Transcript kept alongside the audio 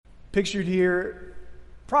Pictured here,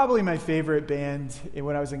 probably my favorite band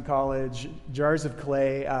when I was in college, Jars of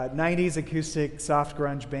Clay, 90s acoustic soft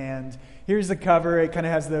grunge band. Here's the cover. It kind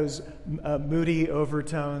of has those moody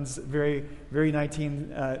overtones, very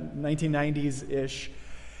 1990s-ish.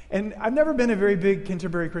 And I've never been a very big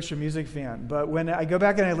contemporary Christian music fan, but when I go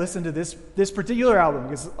back and I listen to this particular album,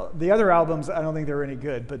 because the other albums, I don't think they were any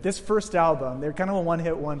good, but this first album, they're kind of a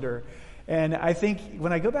one-hit wonder. And I think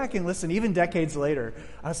when I go back and listen, even decades later,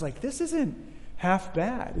 I was like, this isn't half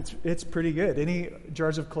bad. It's pretty good. Any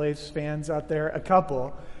Jars of Clay fans out there? A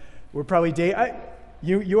couple. We're probably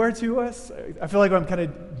you are too, us? I feel like I'm kind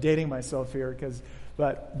of dating myself here,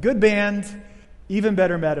 but good band, even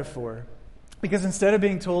better metaphor. Because instead of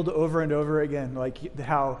being told over and over again, like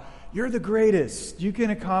how you're the greatest, you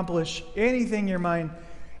can accomplish anything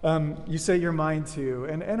you set your mind to.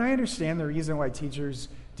 And I understand the reason why teachers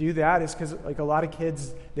do that is because like a lot of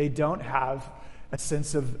kids, they don't have a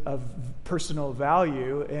sense of personal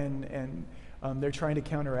value and they're trying to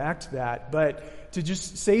counteract that. But to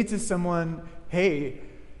just say to someone, hey,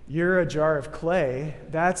 you're a jar of clay,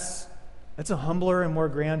 that's a humbler and more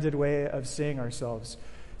grounded way of seeing ourselves.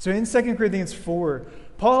 So in 2 Corinthians 4,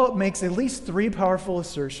 Paul makes at least 3 powerful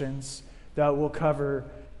assertions that we'll cover.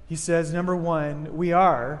 He says, number 1, we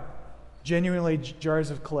are genuinely jars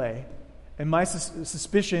of clay. And my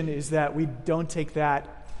suspicion is that we don't take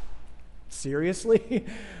that seriously.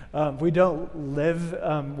 We don't live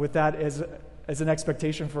with that as an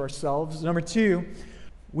expectation for ourselves. Number 2,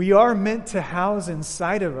 we are meant to house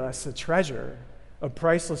inside of us a treasure, a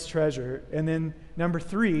priceless treasure. And then number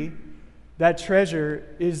 3, that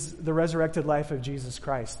treasure is the resurrected life of Jesus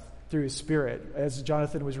Christ through His Spirit, as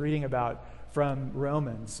Jonathan was reading about from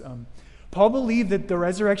Romans. Paul believed that the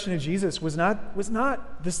resurrection of Jesus was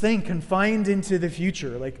not this thing confined into the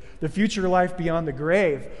future, like the future life beyond the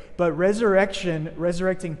grave, but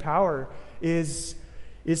resurrecting power is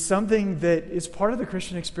something that is part of the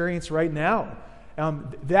Christian experience right now.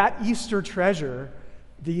 That Easter treasure,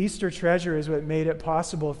 the Easter treasure is what made it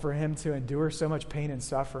possible for Him to endure so much pain and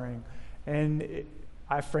suffering. And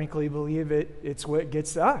I frankly believe it's what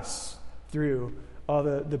gets us through all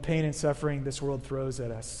the pain and suffering this world throws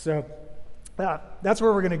at us. So that's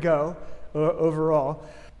where we're going to go overall.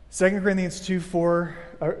 2 Corinthians 4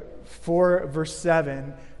 verse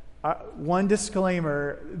 7. One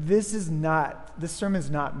disclaimer, this sermon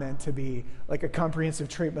is not meant to be like a comprehensive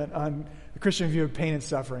treatment on the Christian view of pain and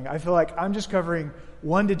suffering. I feel like I'm just covering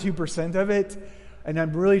 1% to 2% of it. And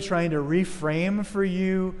I'm really trying to reframe for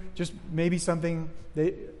you just maybe something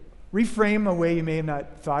that reframe a way you may have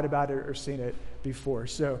not thought about it or seen it before.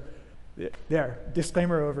 So there,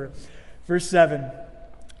 disclaimer over. Verse 7.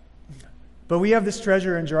 But we have this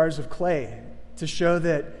treasure in jars of clay to show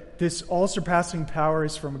that this all-surpassing power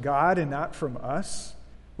is from God and not from us.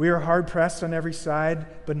 We are hard-pressed on every side,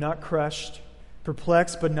 but not crushed,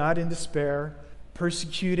 perplexed, but not in despair,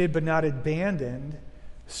 persecuted, but not abandoned,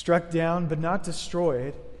 struck down but not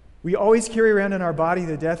destroyed. We always carry around in our body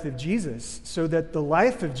the death of Jesus, so that the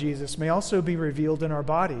life of Jesus may also be revealed in our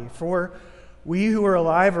body. For we who are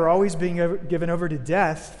alive are always being given over to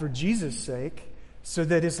death for Jesus' sake, so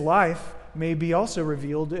that His life may be also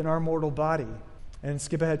revealed in our mortal body. And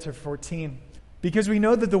skip ahead to 14. Because we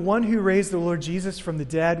know that the one who raised the Lord Jesus from the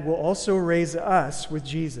dead will also raise us with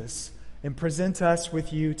Jesus and present us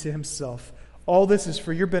with you to Himself. All this is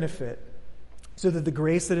for your benefit, so that the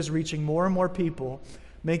grace that is reaching more and more people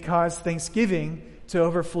may cause thanksgiving to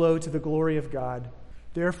overflow to the glory of God.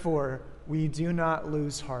 Therefore, we do not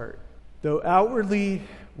lose heart. Though outwardly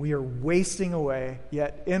we are wasting away,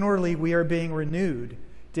 yet inwardly we are being renewed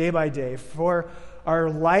day by day. For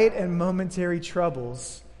our light and momentary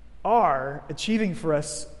troubles are achieving for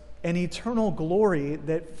us an eternal glory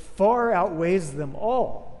that far outweighs them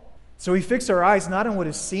all. So we fix our eyes not on what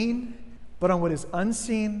is seen, but on what is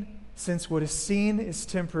unseen, since what is seen is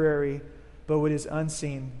temporary, but what is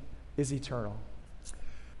unseen is eternal.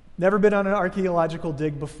 Never been on an archaeological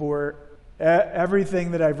dig before.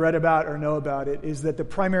 Everything that I've read about or know about it is that the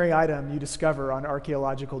primary item you discover on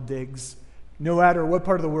archaeological digs, no matter what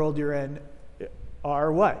part of the world you're in,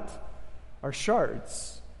 are what? Are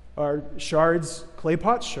shards. Are shards, clay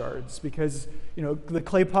pot shards, because the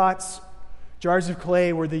clay pots, jars of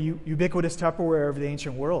clay were the ubiquitous Tupperware of the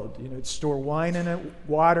ancient world. It'd store wine in it,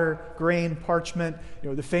 water, grain, parchment.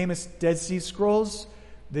 The famous Dead Sea Scrolls,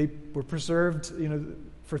 they were preserved,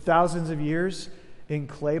 for thousands of years in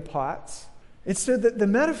clay pots. And so the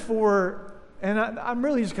metaphor, and I'm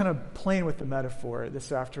really just kind of playing with the metaphor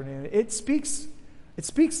this afternoon. It speaks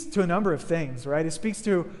to a number of things, right? It speaks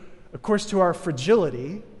to, of course, to our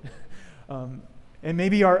fragility. and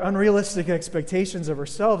maybe our unrealistic expectations of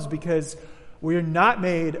ourselves, because we're not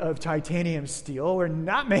made of titanium steel. We're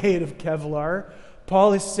not made of Kevlar.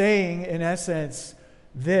 Paul is saying, in essence,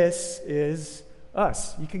 this is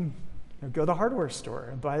us. You can go to the hardware store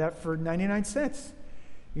and buy that for 99 cents.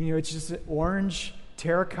 It's just an orange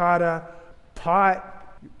terracotta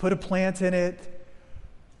pot. You put a plant in it,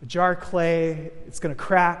 a jar of clay. It's going to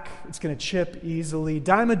crack. It's going to chip easily.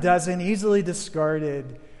 Dime a dozen, easily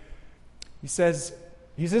discarded. He says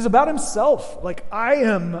about himself, like, I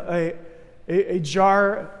am a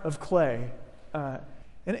jar of clay.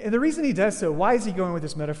 And the reason he does so, why is he going with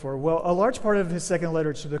this metaphor? Well, a large part of his second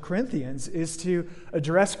letter to the Corinthians is to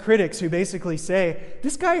address critics who basically say,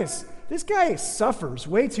 this guy suffers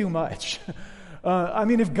way too much.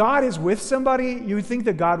 If God is with somebody, you would think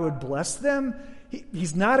that God would bless them.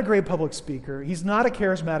 He's not a great public speaker. He's not a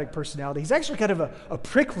charismatic personality. He's actually kind of a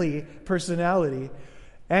prickly personality.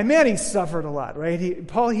 And man, he suffered a lot, right?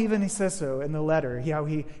 Paul even says so in the letter, how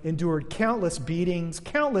he endured countless beatings,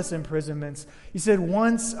 countless imprisonments. He said,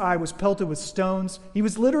 once I was pelted with stones. He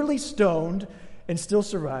was literally stoned and still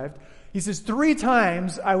survived. He says, 3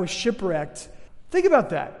 times I was shipwrecked. Think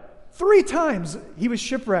about that. 3 times he was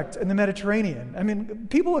shipwrecked in the Mediterranean.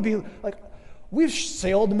 People would be like, we've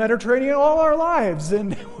sailed the Mediterranean all our lives,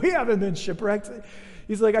 and we haven't been shipwrecked.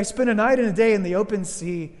 He's like, I spent a night and a day in the open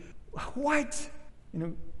sea. What?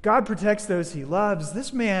 God protects those he loves.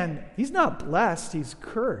 This man, he's not blessed, he's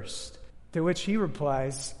cursed. To which he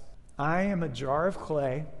replies, I am a jar of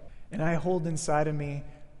clay, and I hold inside of me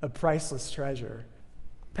a priceless treasure.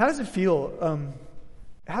 How does it feel?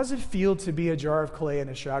 How does it feel to be a jar of clay in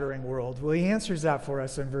a shattering world? Well, he answers that for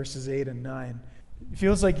us in verses 8 and 9. It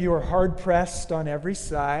feels like you are hard-pressed on every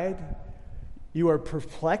side. You are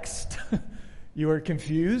perplexed. You are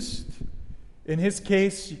confused. In his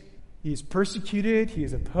case, he is persecuted, he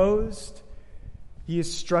is opposed, he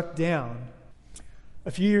is struck down.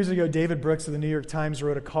 A few years ago, David Brooks of the New York Times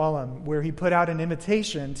wrote a column where he put out an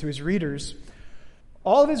invitation to his readers,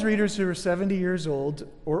 all of his readers who were 70 years old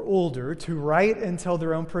or older, to write and tell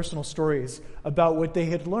their own personal stories about what they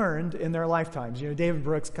had learned in their lifetimes. David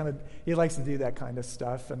Brooks he likes to do that kind of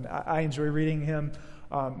stuff, and I enjoy reading him.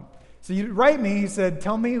 So you write me, he said,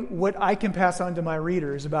 tell me what I can pass on to my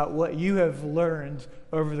readers about what you have learned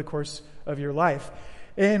over the course of your life.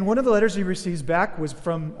 And one of the letters he receives back was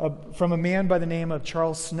from a man by the name of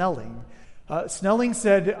Charles Snelling. Snelling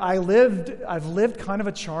said, I've lived kind of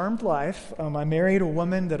a charmed life. I married a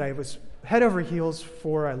woman that I was head over heels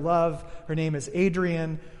for. I love. Her name is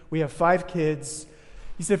Adrian. We have 5 kids.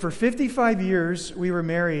 He said, for 55 years we were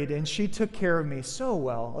married, and she took care of me so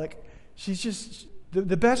well. Like, she's just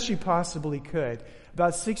the best she possibly could.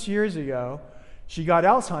 About 6 years ago, she got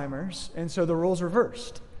Alzheimer's, and so the roles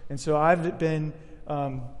reversed. And so I've been,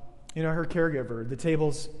 her caregiver. The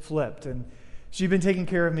tables flipped, and she'd been taking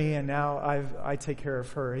care of me, and now I take care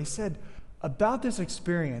of her. He said, about this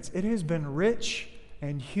experience, it has been rich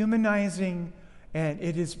and humanizing, and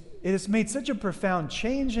it has made such a profound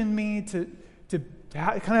change in me to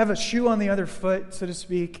kind of have a shoe on the other foot, so to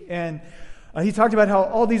speak. And he talked about how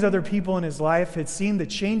all these other people in his life had seen the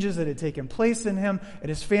changes that had taken place in him, and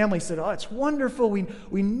his family said, oh, it's wonderful.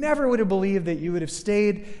 We never would have believed that you would have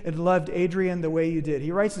stayed and loved Adrian the way you did.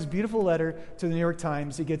 He writes this beautiful letter to the New York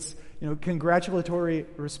Times. He gets congratulatory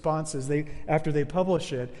responses after they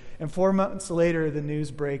publish it. And 4 months later, the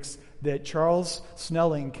news breaks that Charles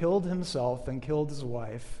Snelling killed himself and killed his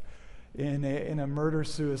wife in a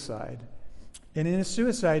murder-suicide. And in his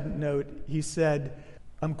suicide note, he said,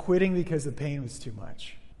 I'm quitting because the pain was too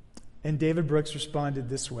much. And David Brooks responded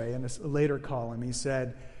this way in a later column. He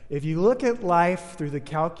said, if you look at life through the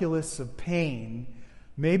calculus of pain,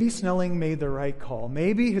 maybe Snelling made the right call.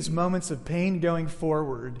 Maybe his moments of pain going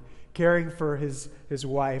forward, caring for his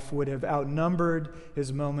wife, would have outnumbered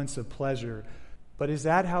his moments of pleasure. But is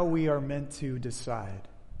that how we are meant to decide?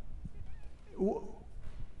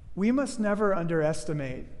 We must never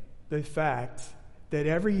underestimate the fact that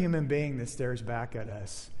every human being that stares back at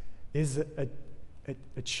us is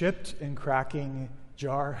a chipped and cracking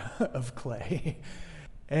jar of clay.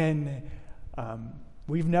 And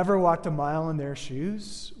we've never walked a mile in their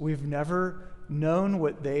shoes. We've never known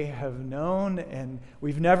what they have known, and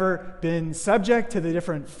we've never been subject to the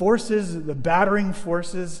different forces, the battering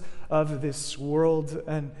forces of this world.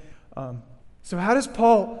 And so how does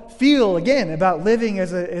Paul feel, again, about living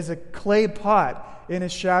as a clay pot in a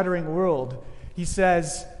shattering world? He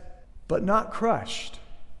says, but not crushed,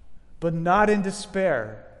 but not in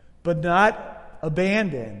despair, but not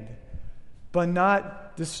abandoned, but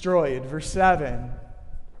not destroyed. Verse 7,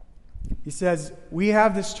 He says, we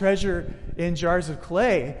have this treasure in jars of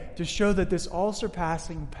clay to show that this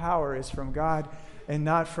all-surpassing power is from God and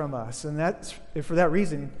not from us. And that's for that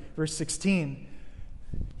reason, verse 16,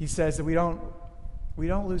 he says that we don't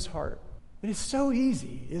lose heart. It is so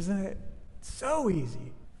easy, isn't it? So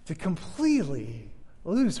easy to completely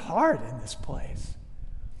lose heart in this place.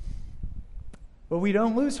 But we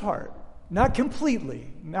don't lose heart. Not completely.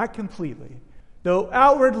 Though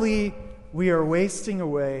outwardly we are wasting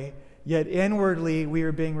away, yet inwardly we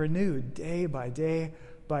are being renewed day by day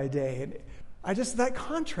by day. And that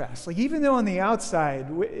contrast, like even though on the outside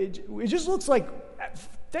it just looks like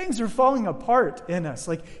things are falling apart in us,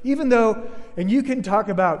 like even though, and you can talk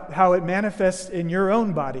about how it manifests in your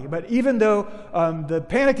own body, but even though the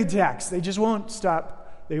panic attacks, they just won't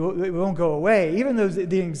stop, they won't go away, even though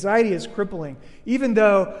the anxiety is crippling, even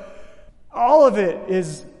though all of it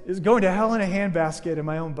is going to hell in a handbasket in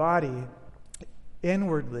my own body,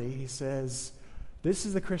 inwardly, he says, this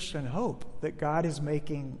is the Christian hope, that God is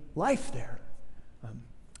making life there.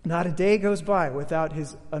 Not a day goes by without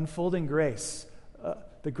his unfolding grace,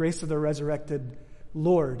 the grace of the resurrected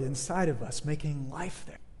Lord inside of us, making life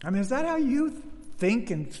there. I mean, is that how you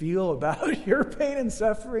think and feel about your pain and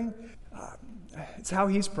suffering? It's how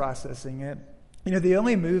he's processing it. You know, the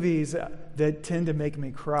only movies that tend to make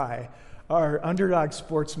me cry are underdog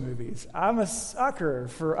sports movies. I'm a sucker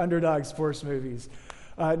for underdog sports movies.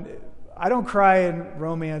 I don't cry in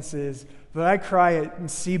romances, but I cry at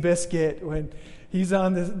Seabiscuit when he's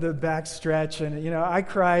on the back stretch, and I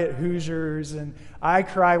cry at Hoosiers, and I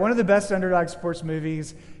cry. One of the best underdog sports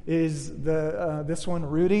movies is this one,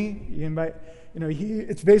 Rudy.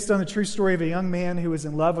 It's based on the true story of a young man who was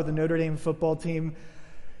in love with the Notre Dame football team.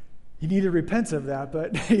 He needed to repent of that,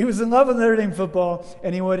 but he was in love with Notre Dame football,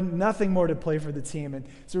 and he wanted nothing more to play for the team. And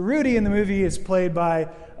so Rudy in the movie is played by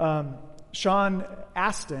Sean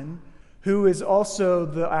Astin, who is also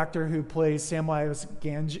the actor who plays Samwise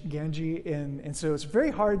Gamgee, and so it's very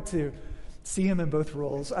hard to see him in both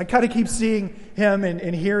roles. I kind of keep seeing him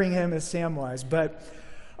and hearing him as Samwise, but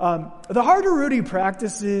the harder Rudy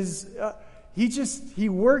practices, he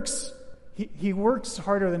works. He works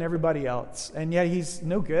harder than everybody else, and yet he's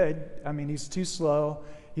no good. I mean, he's too slow.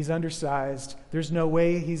 He's undersized. There's no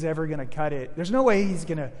way he's ever going to cut it. There's no way that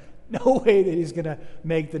he's going to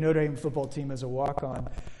make the Notre Dame football team as a walk-on.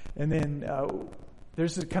 And then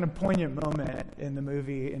there's a kind of poignant moment in the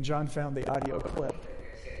movie, and John found the audio clip.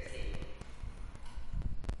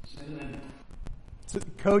 It's a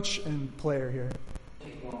coach and player here.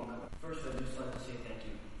 First, I'd just like to say thank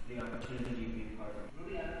you for the opportunity to be a part of it.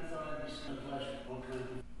 Really, I thought this was a pleasure.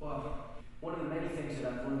 Well, one of the many things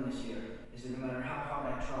that I've learned this year is that no matter how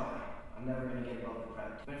hard I try, I'm never going to get above the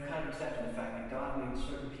practice. But I've kind of accepted the fact that God made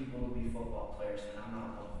certain people to be football players, and I'm not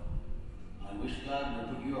one of them. I wish God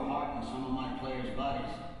would put your heart in some of my players'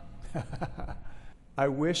 bodies. I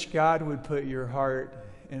wish God would put your heart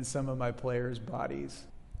in some of my players' bodies.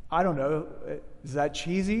 I don't know. Is that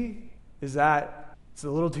cheesy? It's a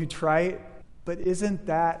little too trite? But isn't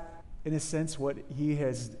that, in a sense, what he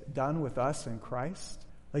has done with us in Christ?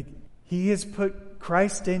 Like, he has put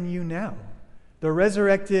Christ in you now. The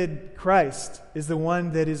resurrected Christ is the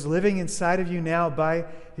one that is living inside of you now by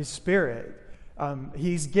his Spirit.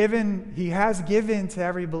 He has given to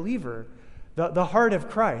every believer the heart of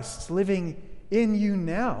Christ living in you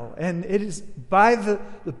now. And it is by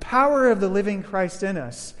the power of the living Christ in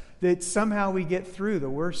us that somehow we get through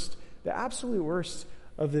the absolute worst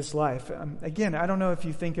of this life. Again, I don't know if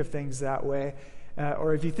you think of things that way,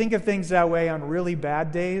 or if you think of things that way on really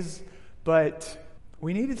bad days, but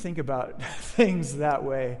we need to think about things that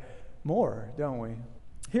way more, don't we?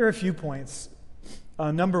 Here are a few points.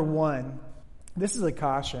 Number one, this is a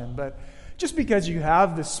caution, but just because you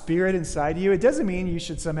have the Spirit inside you, it doesn't mean you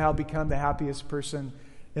should somehow become the happiest person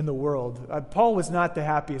in the world. Paul was not the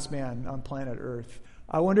happiest man on planet Earth.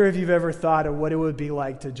 I wonder if you've ever thought of what it would be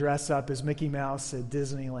like to dress up as Mickey Mouse at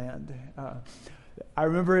Disneyland. I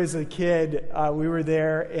remember as a kid, we were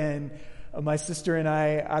there, and my sister and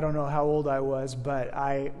I don't know how old I was, but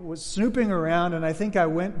I was snooping around, and I think I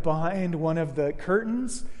went behind one of the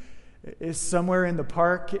curtains is somewhere in the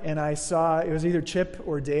park, and I saw it was either Chip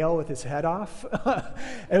or Dale with his head off.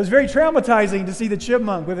 It was very traumatizing to see the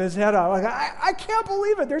chipmunk with his head off. Like, I can't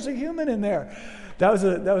believe it. There's a human in there. That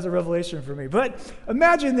was a revelation for me. But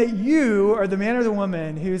imagine that you are the man or the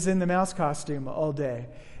woman who's in the mouse costume all day,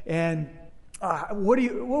 and what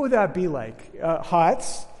would that be like? Hot,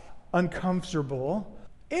 uncomfortable,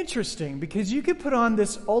 interesting, because you could put on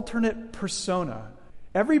this alternate persona.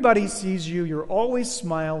 Everybody sees you. You're always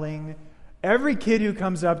smiling. Every kid who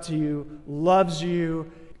comes up to you loves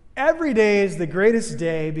you. every day is the greatest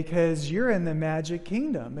day because you're in the magic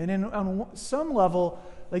kingdom. And on some level,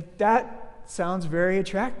 like that sounds very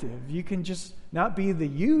attractive. You can just not be the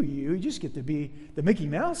you just get to be the Mickey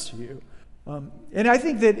Mouse you. And I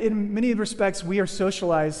think that in many respects, we are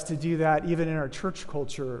socialized to do that even in our church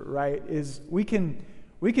culture, right? Is we can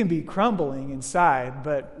be crumbling inside,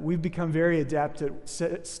 but we've become very adept at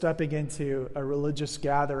stepping into a religious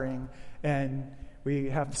gathering, and we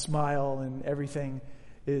have to smile and everything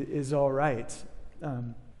is all right.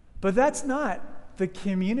 But that's not the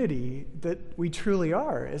community that we truly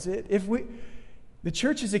are, is it? The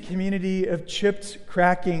church is a community of chipped,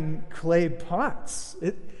 cracking clay pots.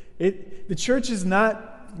 The church is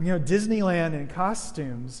not, Disneyland in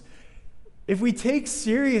costumes. If we take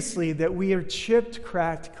seriously that we are chipped,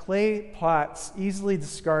 cracked clay pots, easily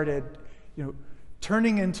discarded,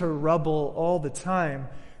 turning into rubble all the time,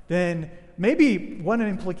 then maybe one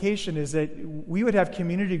implication is that we would have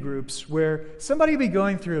community groups where somebody would be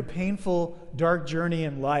going through a painful, dark journey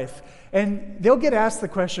in life, and they'll get asked the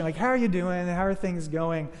question, like, how are you doing? How are things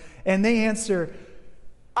going? And they answer,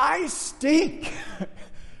 I stink.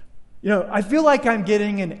 I feel like I'm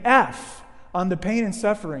getting an F on the pain and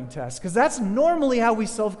suffering test, because that's normally how we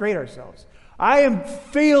self-grade ourselves. I am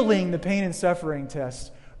failing the pain and suffering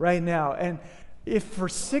test right now. And if for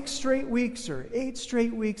 6 straight weeks or 8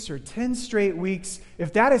 straight weeks or 10 straight weeks,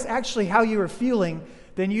 if that is actually how you are feeling,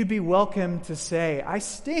 then you'd be welcome to say, I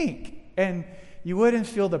stink. And you wouldn't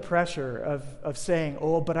feel the pressure of saying,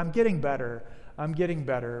 oh, but I'm getting better. I'm getting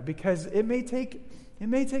better. Because it may take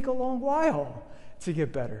a long while to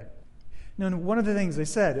get better. Now, one of the things I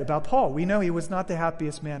said about Paul, we know he was not the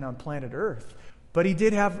happiest man on planet Earth, but he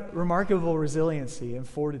did have remarkable resiliency and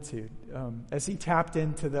fortitude as he tapped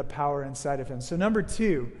into the power inside of him. So number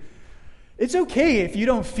 2, it's okay if you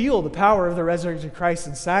don't feel the power of the resurrected Christ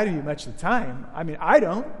inside of you much of the time. I mean, I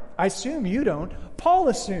don't. I assume you don't. Paul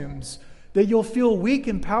assumes that you'll feel weak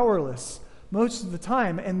and powerless most of the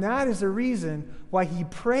time, and that is the reason why he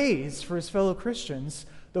prays for his fellow Christians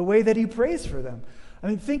the way that he prays for them. I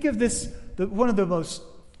mean, think of this, one of the most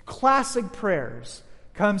classic prayers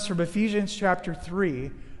comes from Ephesians chapter 3,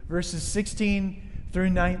 verses 16 through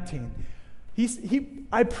 19.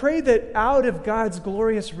 I pray that out of God's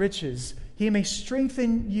glorious riches, he may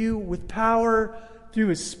strengthen you with power through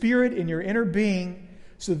his Spirit in your inner being,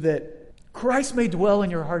 so that Christ may dwell in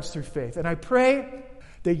your hearts through faith. And I pray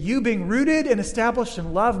that you, being rooted and established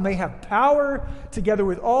in love, may have power together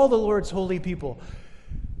with all the Lord's holy people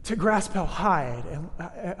to grasp how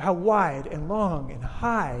wide and long and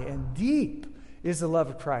high and deep is the love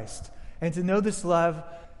of Christ, and to know this love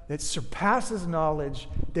that surpasses knowledge,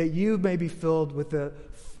 that you may be filled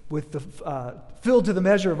filled to the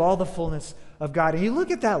measure of all the fullness of God. And you look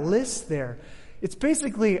at that list there. It's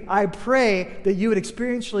basically, I pray that you would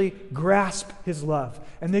experientially grasp his love,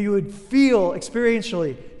 and that you would feel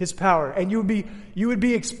experientially his power, and you would be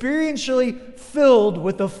experientially filled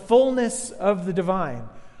with the fullness of the divine.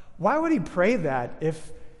 Why would he pray that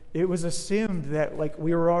if it was assumed that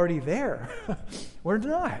we were already there? We're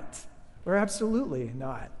not. We're absolutely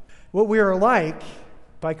not. What we are like,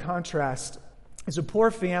 by contrast, is a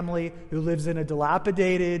poor family who lives in a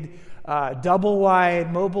dilapidated,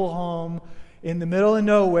 double-wide mobile home in the middle of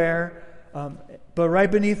nowhere, but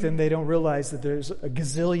right beneath them, they don't realize that there's a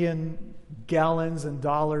gazillion gallons and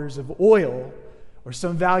dollars of oil or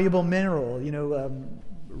some valuable mineral,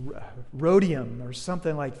 rhodium or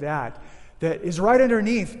something like that is right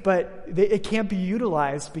underneath, but it can't be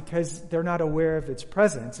utilized because they're not aware of its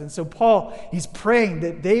presence. And so Paul, he's praying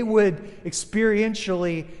that they would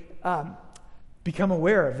experientially become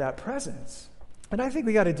aware of that presence. And I think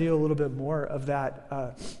we got to do a little bit more of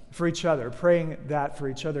that for each other, praying that for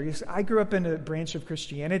each other. I grew up in a branch of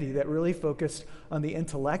Christianity that really focused on the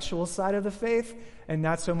intellectual side of the faith and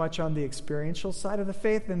not so much on the experiential side of the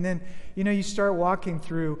faith. And then, you start walking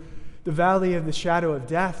through the valley of the shadow of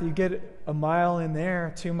death. You get a mile in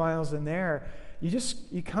there, 2 miles in there.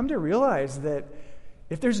 You come to realize that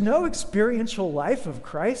if there's no experiential life of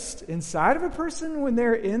Christ inside of a person when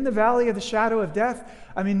they're in the valley of the shadow of death,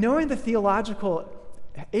 knowing the theological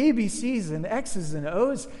ABCs and X's and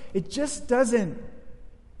O's, it just doesn't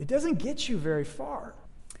get you very far.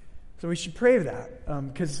 So we should pray that,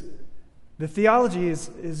 because the theology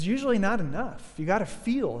is usually not enough. You got to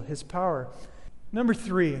feel his power. Number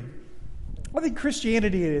 3, I think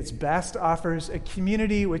Christianity at its best offers a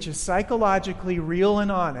community which is psychologically real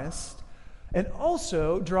and honest, and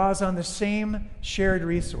also draws on the same shared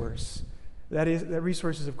resource. That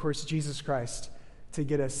resource is, of course, Jesus Christ to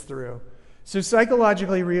get us through. So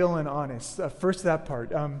psychologically real and honest. First, that part.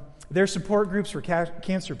 There are support groups for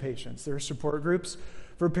cancer patients. There are support groups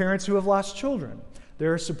for parents who have lost children.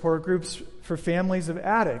 There are support groups for families of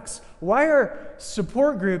addicts. Why are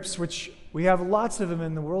support groups, which we have lots of them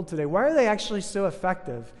in the world today, why are they actually so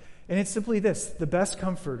effective? And it's simply this: the best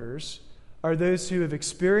comforters are those who have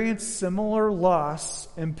experienced similar loss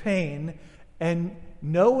and pain and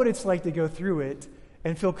know what it's like to go through it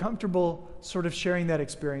and feel comfortable sort of sharing that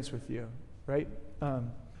experience with you, right?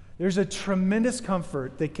 There's a tremendous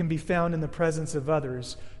comfort that can be found in the presence of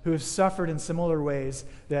others who have suffered in similar ways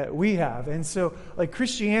that we have. And so, like,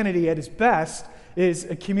 Christianity at its best is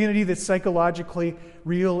a community that's psychologically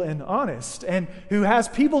real and honest, and who has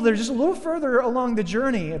people that are just a little further along the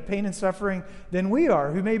journey of pain and suffering than we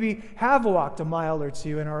are, who maybe have walked a mile or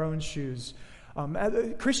two in our own shoes.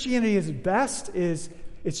 Christianity at its best is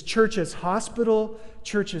it's church as hospital,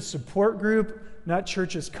 church as support group, not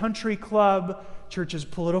church as country club, church as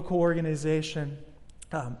political organization.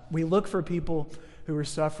 We look for people who are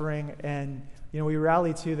suffering, and we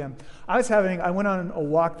rally to them. I went on a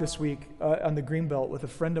walk this week on the Greenbelt with a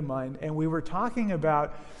friend of mine, and we were talking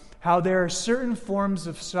about how there are certain forms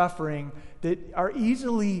of suffering that are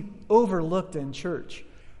easily overlooked in church.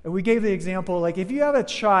 And we gave the example, like, if you have a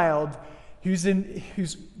child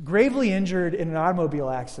who's gravely injured in an automobile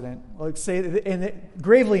accident, like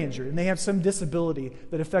gravely injured, and they have some disability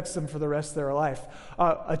that affects them for the rest of their life,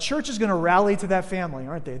 a church is going to rally to that family,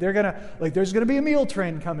 aren't they? They're going to, there's going to be a meal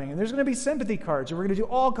train coming, and there's going to be sympathy cards, and we're going to do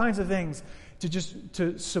all kinds of things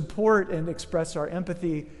to support and express our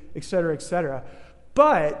empathy, et cetera, et cetera.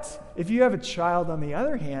 But if you have a child, on the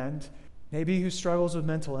other hand, maybe who struggles with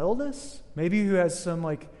mental illness, maybe who has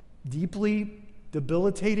some deeply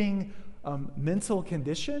debilitating mental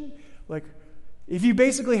condition, if you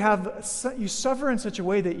basically you suffer in such a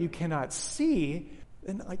way that you cannot see,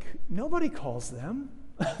 then nobody calls them.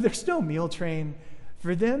 There's no meal train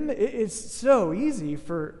for them. It's so easy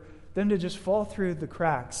for them to just fall through the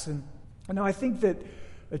cracks. And I think that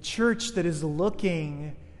a church that is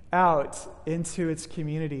looking out into its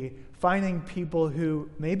community, finding people who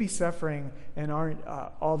may be suffering and aren't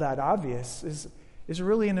all that obvious, is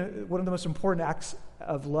really one of the most important acts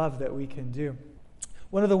of love that we can do.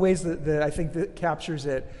 One of the ways that I think that captures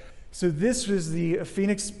it, so this was the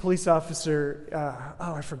Phoenix police officer,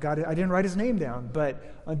 I forgot it, I didn't write his name down, but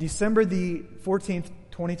on December the 14th,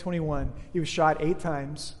 2021, he was shot 8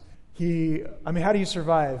 times. How do you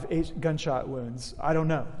survive 8 gunshot wounds? I don't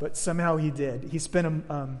know, but somehow he did. He spent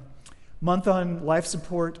a month on life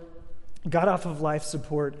support, got off of life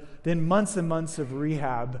support, then months and months of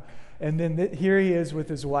rehab. And then here he is with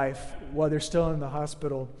his wife while they're still in the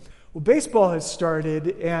hospital. Well, baseball has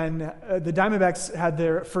started, and the Diamondbacks had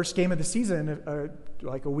their first game of the season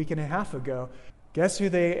a week and a half ago. Guess who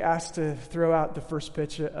they asked to throw out the first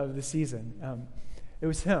pitch of the season? It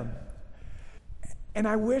was him. And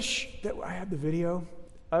I wish that I had the video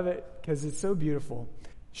of it, because it's so beautiful.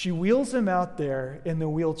 She wheels him out there in the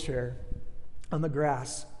wheelchair on the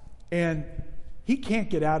grass, and he can't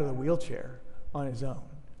get out of the wheelchair on his own.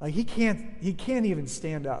 He can't even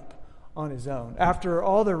stand up on his own after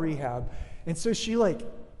all the rehab. And so she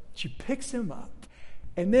picks him up,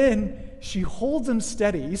 and then she holds him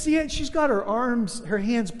steady. You see, she's got her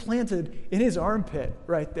hands planted in his armpit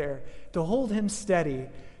right there to hold him steady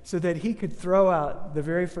so that he could throw out the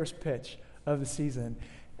very first pitch of the season.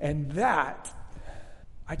 And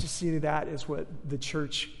I just see that as what the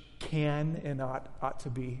church can and ought to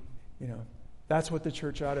be. That's what the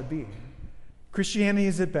church ought to be. Christianity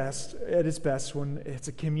is at its best when it's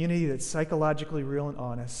a community that's psychologically real and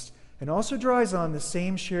honest, and also draws on the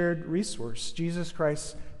same shared resource, Jesus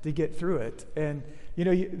Christ, to get through it. And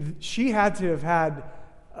she had to have had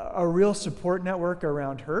a real support network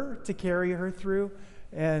around her to carry her through.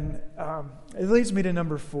 And it leads me to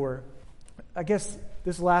number 4. I guess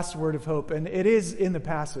this last word of hope, and it is in the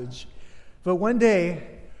passage. But one day,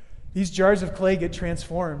 these jars of clay get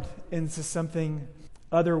transformed into something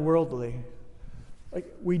otherworldly.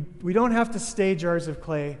 We don't have to stay jars of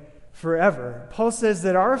clay forever. Paul says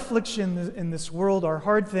that our affliction in this world, our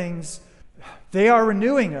hard things, they are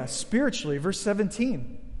renewing us spiritually. Verse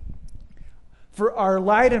 17. For our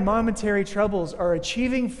light and momentary troubles are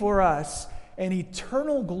achieving for us an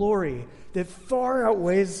eternal glory that far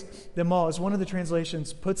outweighs them all. As one of the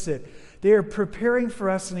translations puts it, they are preparing for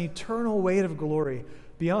us an eternal weight of glory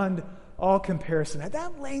beyond all comparison. Now,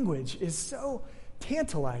 that language is so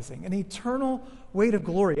tantalizing, an eternal weight of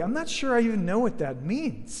glory. I'm not sure I even know what that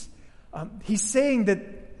means. He's saying that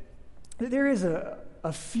there is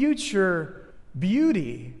a future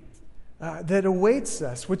beauty that awaits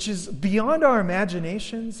us, which is beyond our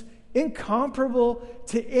imaginations, incomparable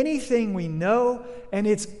to anything we know, and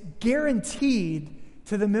it's guaranteed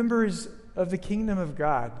to the members of the kingdom of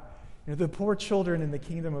God, the poor children in the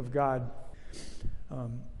kingdom of God.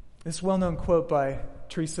 This well-known quote by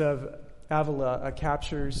Teresa of Avila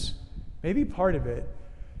captures maybe part of it.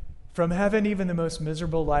 From heaven, even the most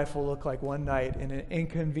miserable life will look like one night in an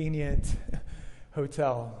inconvenient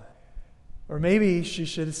hotel. Or maybe she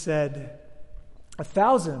should have said,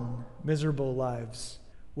 1,000 miserable lives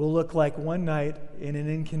will look like one night in an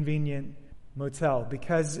inconvenient motel.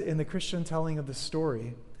 Because in the Christian telling of the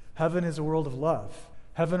story, heaven is a world of love.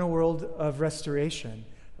 Heaven a world of restoration.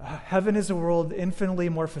 Heaven is a world infinitely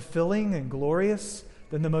more fulfilling and glorious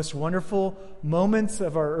than the most wonderful moments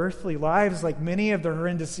of our earthly lives, like many of the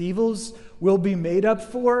horrendous evils will be made up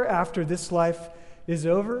for after this life is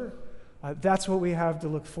over. That's what we have to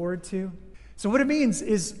look forward to. So what it means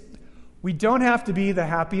is we don't have to be the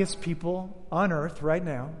happiest people on earth right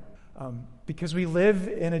now because we live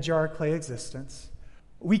in a jar of clay existence.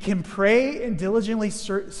 We can pray and diligently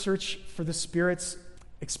search for the Spirit's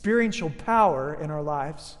experiential power in our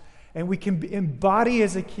lives, and we can embody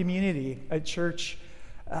as a community, a church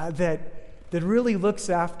that really looks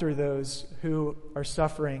after those who are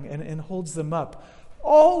suffering and holds them up,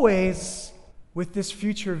 always with this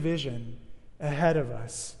future vision ahead of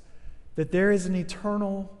us, that there is an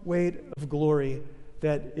eternal weight of glory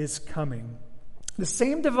that is coming. The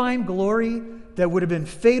same divine glory that would have been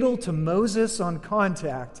fatal to Moses on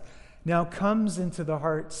contact now comes into the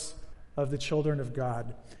hearts of the children of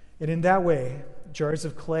God. And in that way, jars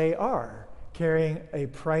of clay are carrying a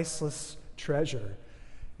priceless treasure.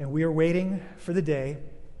 And we are waiting for the day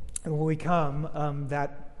when we come,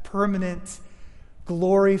 that permanent,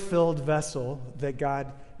 glory-filled vessel that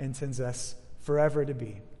God intends us forever to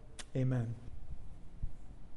be. Amen.